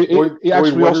good. He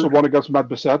actually also won against Matt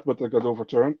Bissett, but it got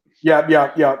overturned. Yeah.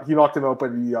 He knocked him out,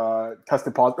 but he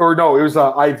tested positive. Or no, it was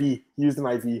IV. He used an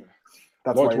IV.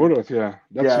 That's Lloyd Woodard, yeah.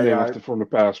 That's the name from the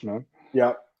past, man.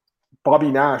 Yeah. Bobby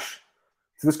Nash.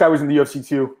 So this guy was in the UFC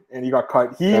too, and he got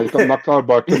cut. He got knocked out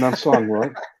by Kenan Song,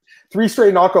 right? 3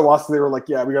 straight knockout losses. They were like,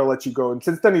 yeah, we got to let you go. And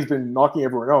since then, he's been knocking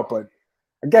everyone out. But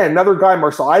again, another guy,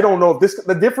 Marcel, I don't know if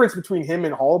the difference between him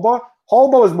and Holloway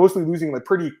is mostly losing like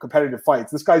pretty competitive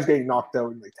fights. This guy's getting knocked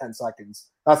out in like 10 seconds.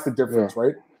 That's the difference,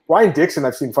 right? Ryan Dixon,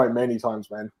 I've seen fight many times,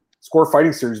 man. Score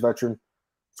Fighting Series veteran.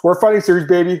 Score Fighting Series,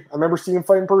 baby. I remember seeing him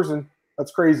fight in person.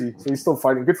 That's crazy. So he's still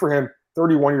fighting. Good for him.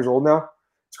 31 years old now.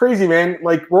 It's crazy, man.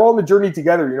 Like, we're all on the journey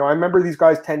together. You know, I remember these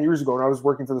guys 10 years ago when I was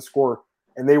working for the Score,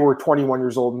 and they were 21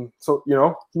 years old. And so, you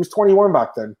know, he was 21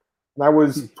 back then, and I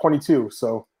was 22.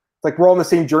 So, it's like we're all on the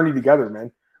same journey together,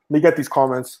 man. Let me get these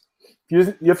comments.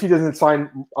 UFC doesn't sign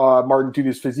Martin due to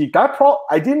his physique.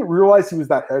 I didn't realize he was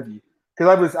that heavy because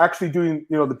I was actually doing,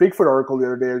 you know, the Bigfoot article the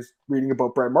other day. I was reading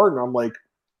about Brett Martin. I'm like,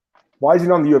 why is he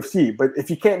not on the UFC? But if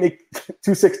you can't make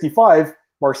 265,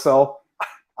 Marcel,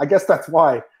 I guess that's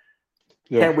why.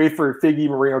 Yeah. Can't wait for Figgy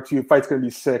Moreno too. The fight's going to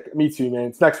be sick. Me too, man.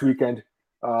 It's next weekend.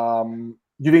 Do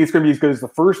you think it's going to be as good as the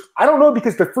first? I don't know,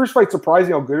 because the first fight,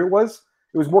 surprising how good it was.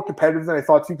 It was more competitive than I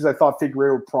thought too, because I thought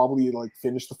Figueiredo would probably like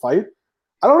finish the fight.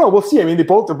 I don't know. We'll see. I mean, they're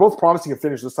both promising a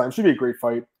finish this time. Should be a great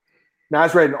fight.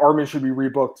 Nasrat and Arman should be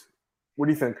rebooked. What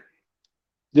do you think?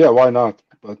 Yeah, why not?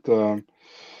 But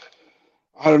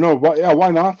I don't know.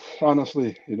 Why not?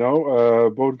 Honestly, you know,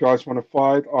 both guys want to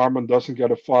fight. Arman doesn't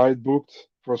get a fight booked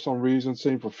for some reason.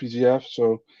 Same for Fiziev.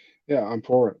 So, yeah, I'm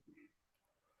for it.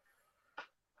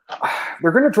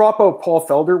 They're going to drop out Paul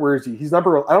Felder. Where is he? He's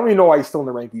number. I don't even know why he's still in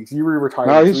the rankings. He retired.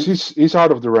 No, he's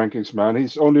out of the rankings, man.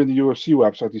 He's only in the UFC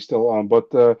website. He's still on, but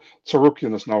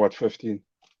Tsarukian is now at 15.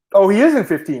 Oh, he is in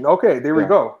 15. Okay, there we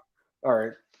go. All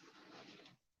right.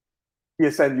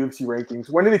 PSN UFC rankings.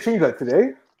 When did they change that?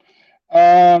 Today?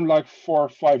 Like 4 or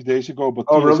 5 days ago. But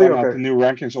really? Okay. Had the new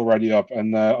rankings already up,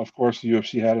 and of course the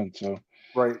UFC hadn't. So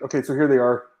right. Okay. So here they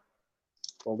are.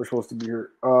 Well, they're supposed to be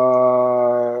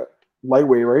here.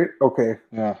 Lightweight, right? Okay.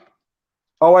 Yeah.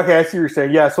 Oh, okay. I see what you're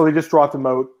saying. Yeah. So they just dropped them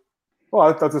out.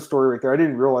 Well, that's a story right there. I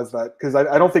didn't realize that because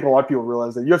I don't think a lot of people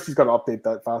realize that. UFC's got to update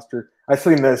that faster. I've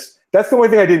seen this. That's the only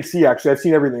thing I didn't see, actually. I've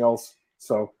seen everything else.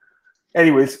 So,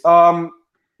 anyways,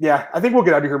 yeah, I think we'll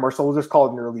get out of here, Marcel. We'll just call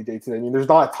it an early day today. I mean, there's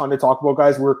not a ton to talk about,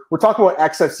 guys. We're talking about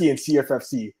XFC and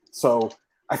CFFC. So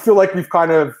I feel like we've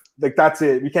kind of like that's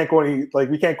it. We can't go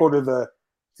to the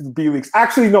B leagues.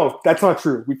 Actually, no, that's not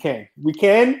true. We can,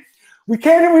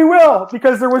 and we will,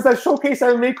 because there was that Showcase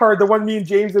MMA card, the one me and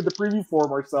James did the preview for,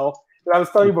 Marcel, that I was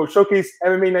telling you about. Showcase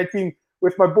MMA 19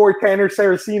 with my boy Tanner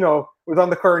Saraceno was on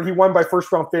the card, and he won by first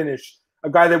round finish. A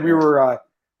guy that we were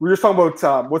just talking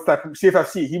about. What's that?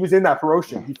 CFFC. He was in that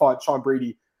promotion. He fought Sean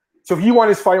Brady, so he won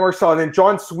his fight, Marcel. And then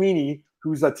John Sweeney,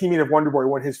 who's a teammate of Wonderboy,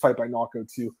 won his fight by knockout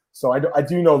too. So I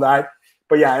do know that.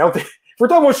 But yeah, I don't think. If we're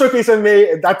talking about Showcase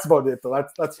MMA, that's about it. Though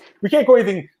that's we can't go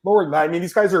anything lower than that. I mean,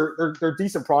 these guys they're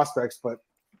decent prospects, but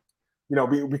you know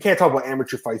we can't talk about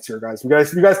amateur fights here, guys. We guys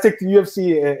stick to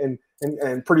UFC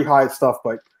and pretty high stuff.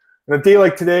 But on a day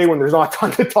like today, when there's not a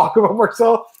ton to talk about,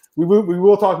 Marcel, we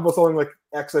will talk about something like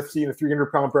XFC and a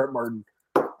 300-pound Brett Martin.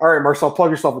 All right, Marcel, plug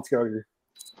yourself. Let's get out of here.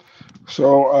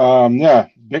 So yeah,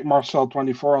 Big Marcel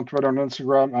 24 on Twitter and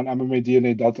Instagram, and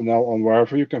MMADNA.nl on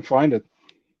wherever you can find it.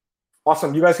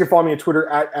 Awesome. You guys can follow me on Twitter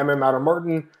at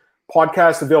MMAdamMartin.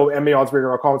 Podcast available at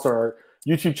MMAOddsBreaker.com. It's on our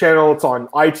YouTube channel. It's on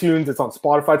iTunes. It's on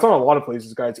Spotify. It's on a lot of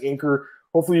places, guys. Anchor.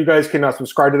 Hopefully you guys can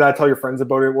subscribe to that. Tell your friends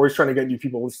about it. We're always trying to get new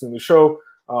people listening to the show.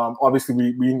 Obviously,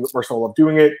 we Marcel love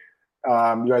doing it.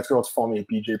 You guys can also follow me at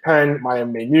BJ Penn, My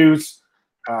MMA News,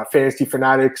 Fantasy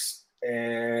Fanatics,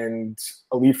 and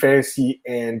Elite Fantasy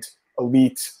and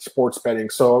Elite Sports Betting.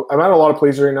 So I'm at a lot of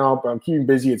places right now, but I'm keeping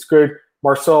busy. It's good.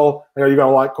 Marcel, I know you got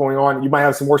a lot going on. You might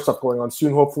have some more stuff going on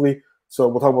soon, hopefully. So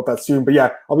we'll talk about that soon. But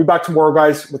yeah, I'll be back tomorrow,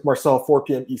 guys, with Marcel, 4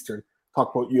 p.m. Eastern.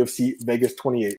 Talk about UFC Vegas 28.